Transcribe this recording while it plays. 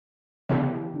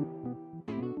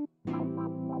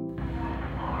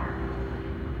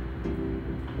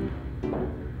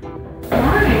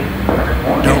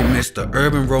Don't miss the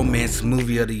urban romance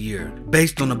movie of the year.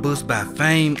 Based on a book by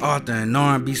famed author and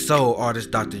R&B soul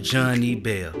artist Dr. John E.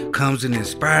 Bell. Comes an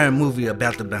inspiring movie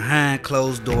about the behind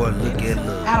closed door look at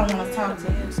love. I don't want to talk to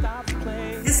you. It's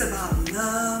about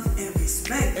love and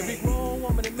respect.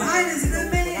 Mine is a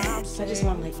good man. I just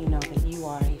want to let you know that you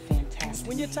are a fantastic man.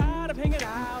 When you're tired of hanging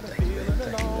out and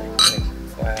feeling alone.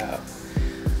 Wow.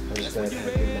 I'm just glad to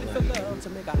have you in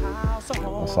my life.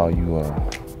 I saw you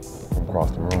from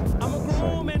across the room. I'm a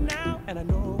grown man now, and I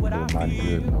know what I mighty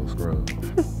good, no scrub.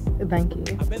 Thank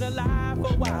you. I've been alive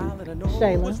for a while, and I know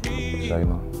Shayla.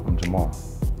 Shayla, I'm Jamal.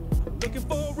 looking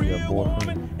for a You have a real woman,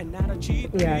 boyfriend? and not a cheat.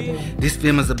 Yeah, I do. This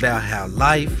film is about how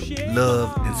life,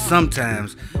 love, and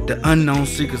sometimes the unknown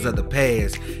secrets of the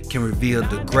past can reveal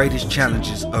the greatest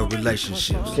challenges of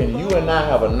relationships. Can you and I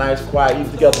have a nice quiet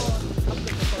evening together?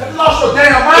 Have you lost your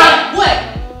damn mind?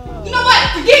 What? You know what?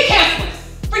 Forget counseling.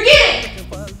 Forget it.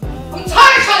 I'm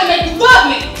tired of trying to make you love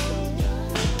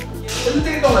me. So you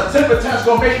think throwing a temper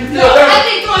tantrum gonna make you feel No, better? I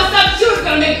think doing something to you is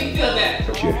gonna make me feel better.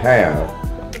 That you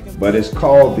have, but it's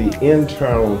called the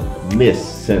internal miss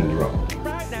syndrome.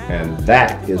 And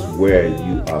that is where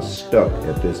you are stuck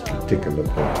at this particular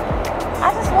point.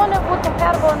 I just wonder if we're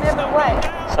compatible in every way.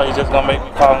 So you just gonna make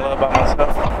me fall in love by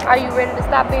myself? Are you ready to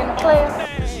stop being a player?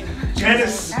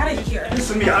 Janice, Out of here.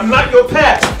 listen to me. I'm not your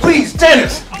past. Please,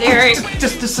 Janice. Derek.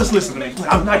 Just listen to me.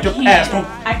 I'm not your past.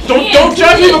 I can't. Don't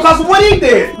judge me because of what he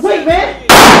did. Wait, man.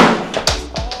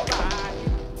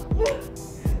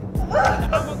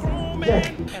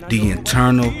 The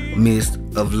Internal Mist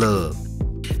of Love.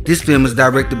 This film is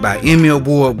directed by Emmy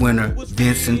Award winner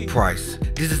Vincent Price.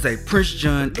 This is a Prince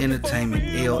John Entertainment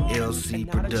LLC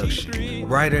production.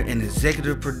 Writer and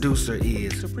executive producer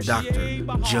is Dr.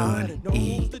 John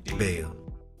E.